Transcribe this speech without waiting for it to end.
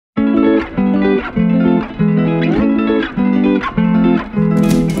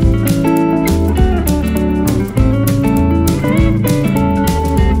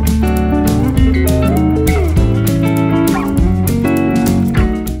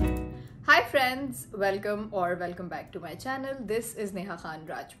friends, welcome back to my channel. This is Neha Khan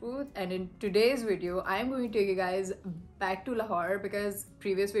Rajput, and in today's video I am going to take you guys back to Lahore because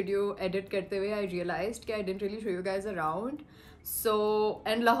previous video edit karte hue I realized that I didn't really show you guys around.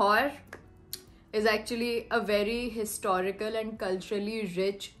 And Lahore is actually a very historical and culturally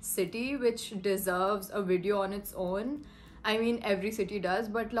rich city which deserves a video on its own. I mean, every city does,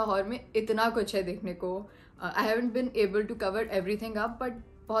 but Lahore mein itna kuch hai dekhne ko. I haven't been able to cover everything up, but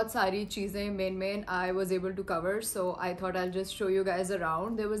बहुत सारी चीज़ें main I was able to cover, so I thought I'll just show you guys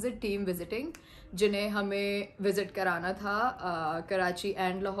around. There was a team visiting जिन्हें हमें visit कराना था Karachi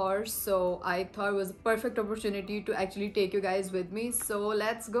and Lahore, so I thought it was a perfect opportunity to actually take you guys with me. So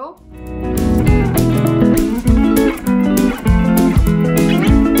let's go.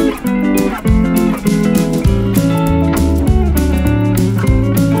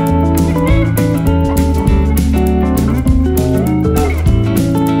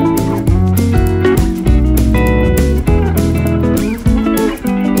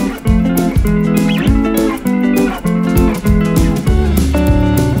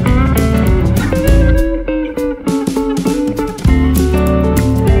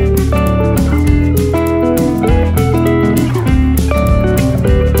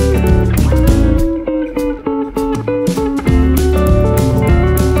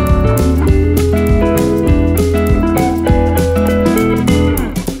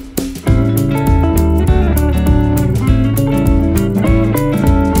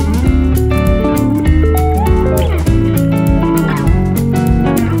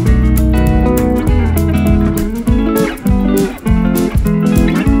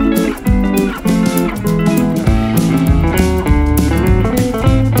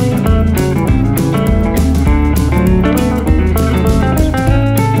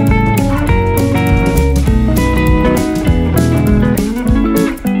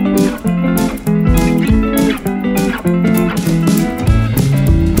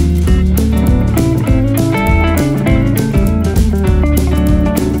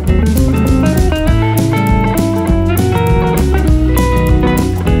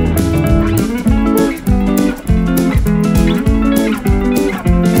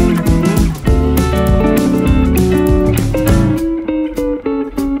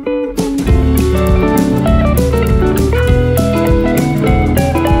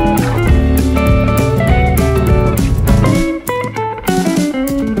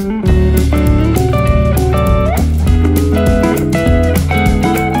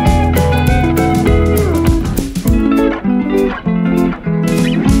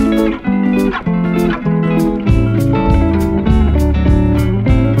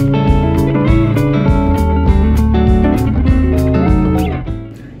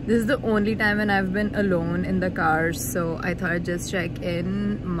 Only time when I've been alone in the car, so I thought I'd just check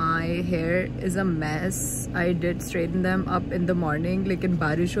in. My hair is a mess. I did straighten them up in the morning, लेकिन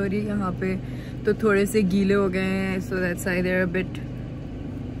बारिश हो रही है यहाँ पे तो थोड़े से गीले हो गए हैं, so that's why they're a bit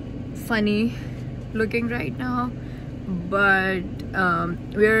funny looking right now. But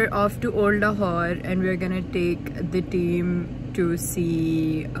we're off to Old Lahore and we're gonna take the team to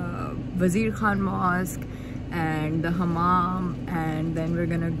see Wazir Khan Mosque and the Hamam, and then we're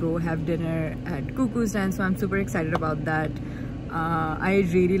gonna go have dinner at Cuckoo's Den, so I'm super excited about that. I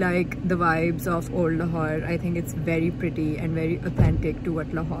really like the vibes of Old Lahore. I think it's very pretty and very authentic to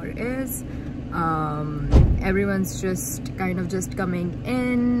what Lahore is. Everyone's just kind of just coming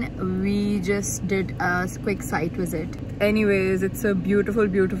in. We just did a quick site visit. Anyways, it's a beautiful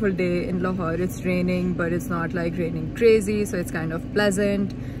day in Lahore. It's raining, but it's not like raining crazy, so it's kind of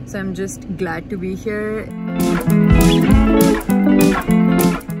pleasant. So I'm just glad to be here.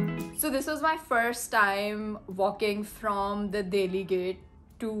 So this was my first time walking from the Delhi gate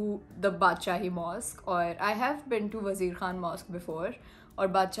to the Badshahi Mosque, or I have been to Wazir Khan Mosque before, or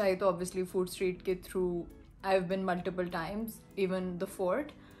Badshahi to obviously Food Street ke through I've been multiple times, even the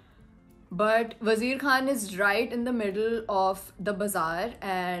fort. But Wazir Khan is right in the middle of the bazaar,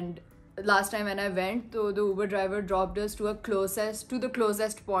 and last time when I went, तो the Uber driver dropped us to the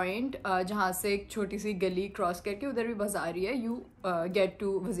closest point, जहाँ से एक छोटी सी गली cross करके उधर भी बाजार ही है, you get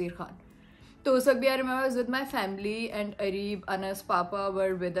to Wazir Khan. तो उस वक्त भी I remember I was with my family and Areeb, Anas, Papa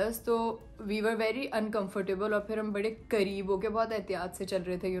were with us, तो we were very uncomfortable और फिर हम बड़े करीब होके बहुत एहतियात से चल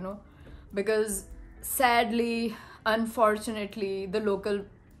रहे थे, you know, because sadly, unfortunately, the local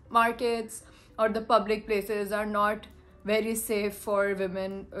markets or the public places are not very safe for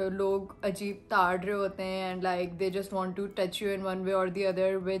women. लोग अजीब ताड़ रहे होते हैं and like they just want to touch you in one way or the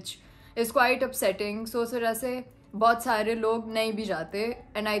other, which is quite upsetting. So उस वजह से बहुत सारे लोग नहीं भी जाते,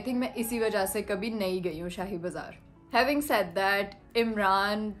 and I think मैं इसी वजह से कभी नहीं गई हूँ शाही बाजार. Having said that,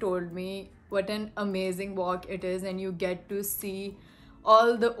 Imran told me what an amazing walk it is, and you get to see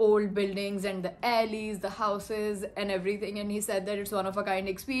all the old buildings and the alleys, the houses, and everything. And he said that it's one of a kind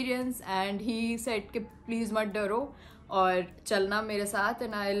experience. And he said, कि please mat daro और चलना मेरे साथ,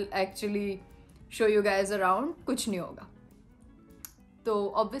 and I'll actually show you guys around. कुछ नहीं होगा. तो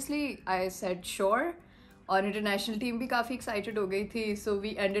obviously I said sure. और इंटरनेशनल टीम भी काफ़ी एक्साइटेड हो गई थी. So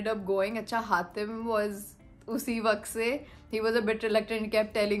we ended up going. अच्छा, हातिम वाज उसी वक्त से he was a bit reluctant,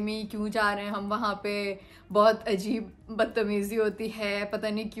 kept telling me क्यों जा रहे हैं हम वहाँ पे, बहुत अजीब बदतमीज़ी होती है, पता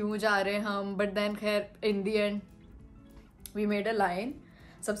नहीं क्यों जा रहे हैं हम. बट देन खैर इन दी and we made a line.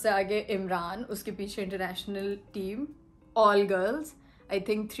 सबसे आगे इमरान, उसके पीछे international team, all girls, I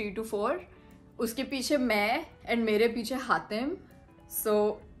think 3 to 4. उसके पीछे मैं एंड मेरे पीछे हातिम.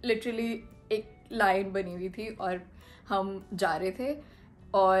 सो लिटरली एक लाइन बनी हुई थी और हम जा रहे थे.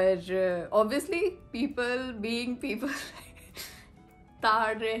 और ऑब्वियसली पीपल बीइंग पीपल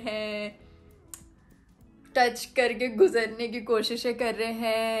ताड़ रहे हैं, टच करके गुजरने की कोशिशें कर रहे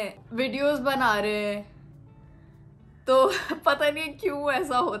हैं, वीडियोस बना रहे हैं. तो पता नहीं क्यों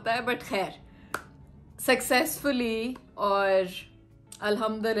ऐसा होता है, बट खैर सक्सेसफुली और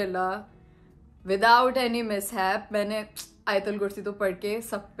अल्हम्दुलिल्लाह विदाउट एनी मिसहैप मैंने आयतुल कुर्सी तो पढ़ के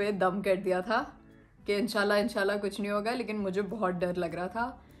सब पे दम कर दिया था कि इंशाल्लाह कुछ नहीं होगा. लेकिन मुझे बहुत डर लग रहा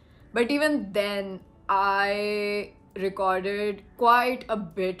था. But even then I recorded quite a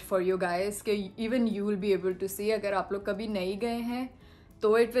bit for you guys कि even you will be able to सी. अगर आप लोग कभी नहीं गए हैं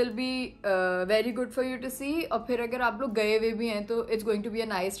तो it will be very good for you to सी. और फिर अगर आप लोग गए हुए भी हैं तो it's going to be a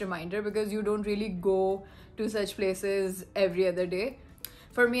nice reminder, because you don't really go to such places every other day.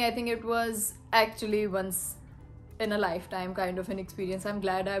 For me I think it was actually once in a lifetime kind of an experience. I'm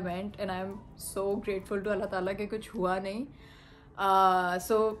glad I went and I'm so grateful to Allah Ta'ala कि कुछ हुआ नहीं.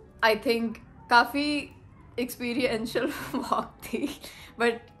 So I think काफ़ी experiential walk थी.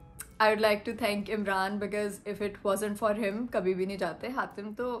 But I would like to thank Imran, because if it wasn't for him कभी भी नहीं जाते.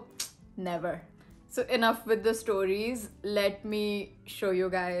 हातिम तो never. So enough with the stories. Let me show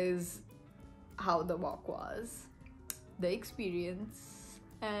you guys how the walk was, the experience,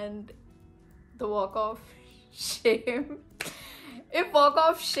 and the walk of shame. If walk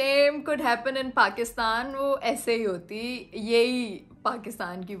of shame could happen in Pakistan, वो ऐसे ही होती. यही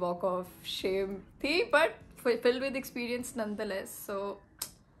पाकिस्तान की walk of shame थी, but filled with experience nonetheless. So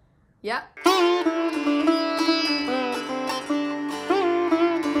yeah.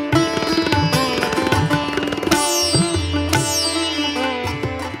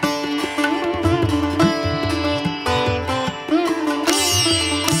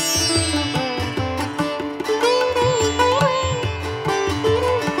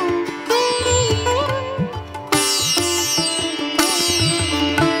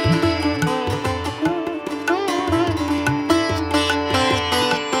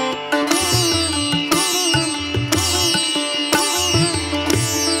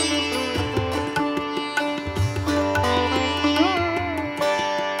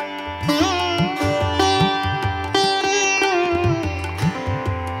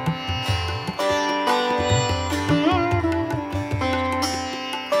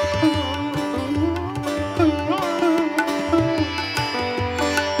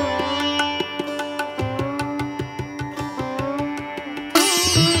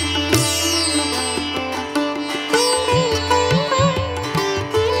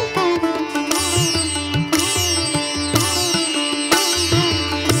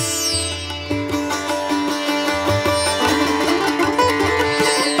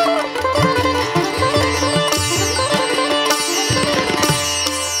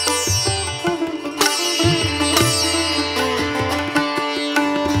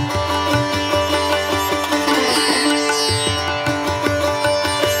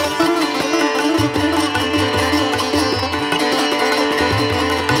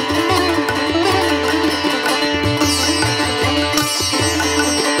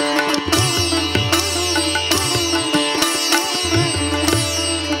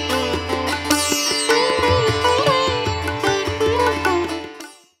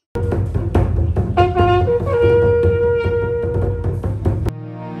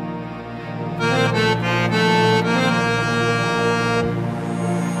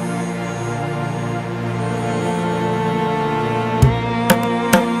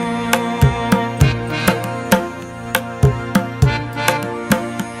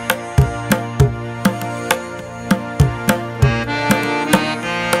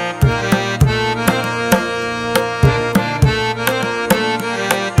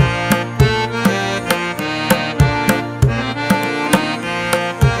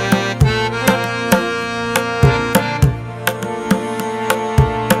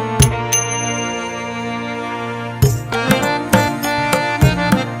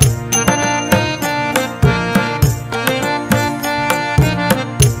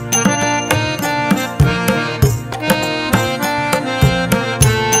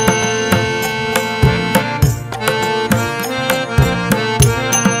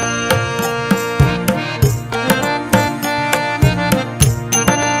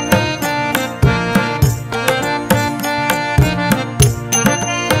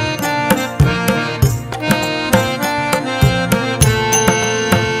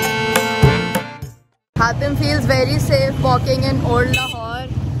 in Old Lahore.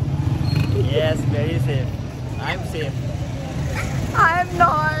 Yes, very safe. I'm safe. I am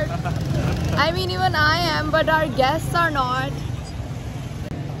not. I mean, even I am, but our guests are not.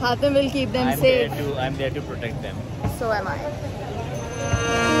 Hatem will keep them safe. I'm there to protect them. So am I.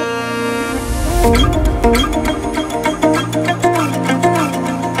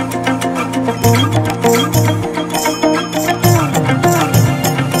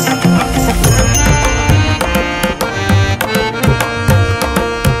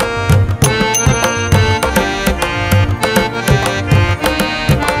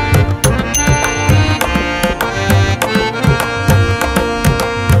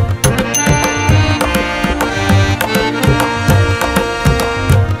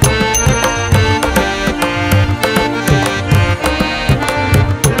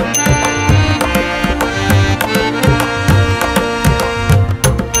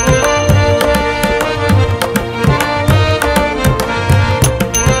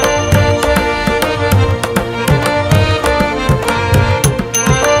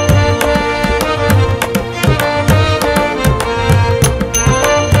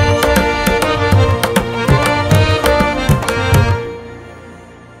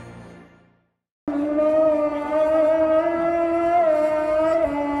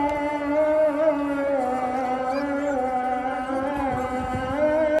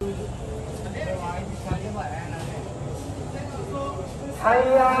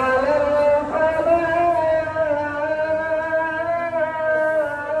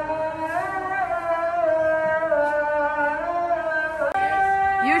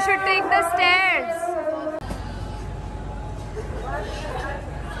 You should take the stairs.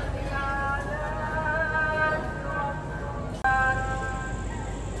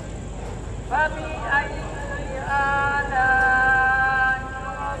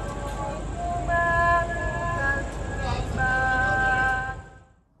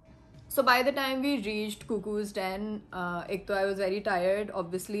 So by the time we reached Cuckoo's Den, एक तो I was very tired.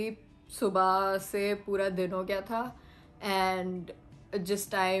 Obviously, सुबह से पूरा दिन हो गया था, and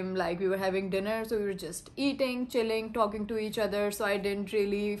just time like we were having dinner, so we were just eating, chilling, talking to each other. So I didn't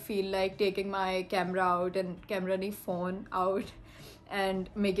really feel like taking my camera out and phone out and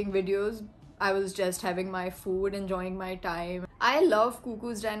making videos. I was just having my food, enjoying my time. I love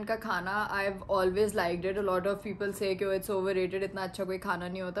Cuckoo's Den ka khana. I've always liked it. A lot of people say कि it's overrated, इतना अच्छा कोई खाना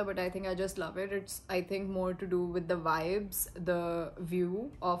नहीं होता, but I think I just love it. It's, I think, more to do with the vibes, the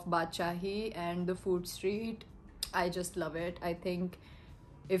view of Badshahi and the food street. I just love it. I think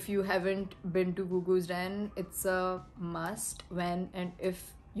if you haven't been to Cuckoo's Den, it's a must when and if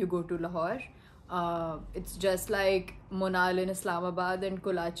you go to Lahore. It's just like Munal in Islamabad and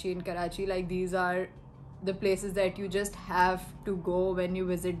Kolachi in Karachi. Like, these are the places that you just have to go when you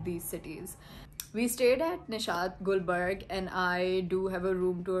visit these cities. We stayed at Nishat Gulbarg, and I do have a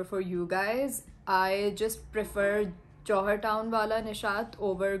room tour for you guys. I just prefer Johar Town wala Nishat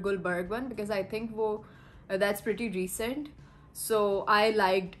over Gulbarg one because I think that's pretty recent. So I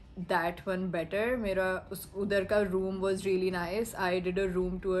liked that one better. Mera udhar ka room was really nice. I did a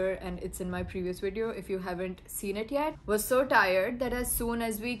room tour and it's in my previous video if you haven't seen it yet. Was so tired that as soon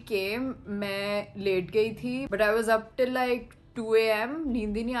as we came, मैं late गई थी, but I was up till like 2 AM.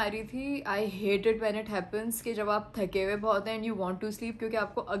 नींद ही नहीं आ रही थी. I hate it when it happens कि जब आप थके हुए बहुत हैं and you want to sleep क्योंकि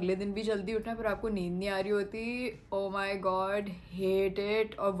आपको अगले दिन भी जल्दी उठना है पर आपको नींद नहीं आ रही होती. Oh my god, hate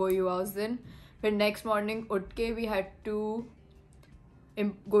it. और वही हुआ उस दिन. फिर next morning उठ के we had to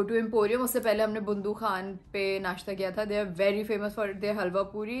go to Emporium. उससे पहले हमने बुंदू खान पे नाश्ता किया था. They are very famous for their halwa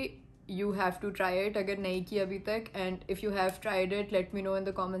puri. You have to try it अगर नहीं की अभी तक. And if you have tried it, let me know in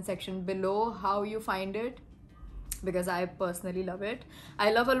the comment section below how you find it, because I personally love it.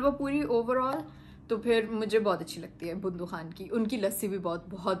 I love halwa puri overall. तो फिर मुझे बहुत अच्छी लगती है बुंदू खान की. उनकी लस्सी भी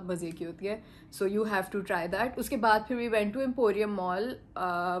बहुत मज़े की होती है. So you have to try that. उसके बाद फिर we went to Emporium Mall.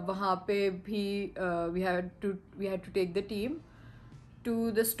 वहाँ पे भी we had to take the team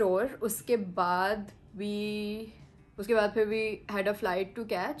to the store. उसके बाद फिर we had a flight to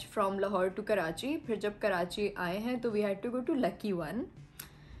catch from Lahore to Karachi. फिर जब कराची आए हैं तो we had to go to Lucky One.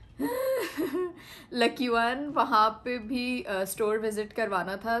 Lucky One, वहाँ पे भी स्टोर विजिट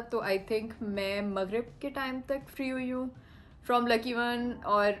करवाना था. तो आई थिंक मैं मगरिब के टाइम तक फ्री हुई हूँ फ्रॉम Lucky One.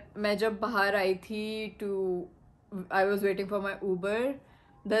 और मैं जब बाहर आई थी I was waiting for my Uber.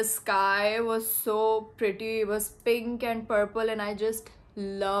 The sky was so pretty. It was pink and purple, and I just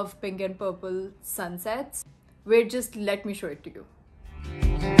love pink and purple sunsets. Wait, just let me show it to you.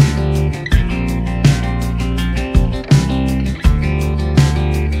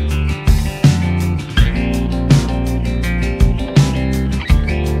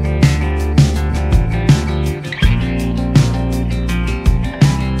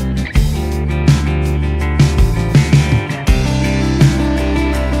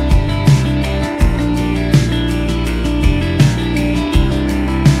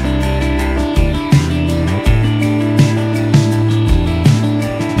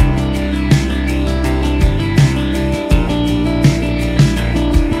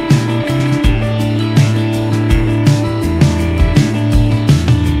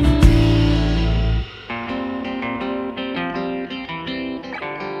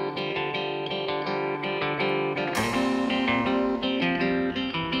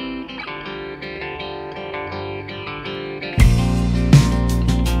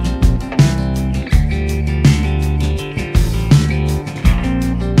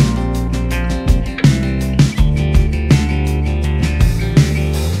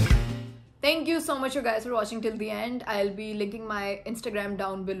 much, you guys, for watching till the end. I'll be linking my Instagram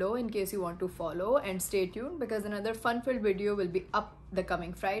down below in case you want to follow, and stay tuned because another fun-filled video will be up the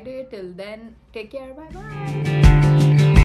coming Friday. Till then, take care. Bye bye.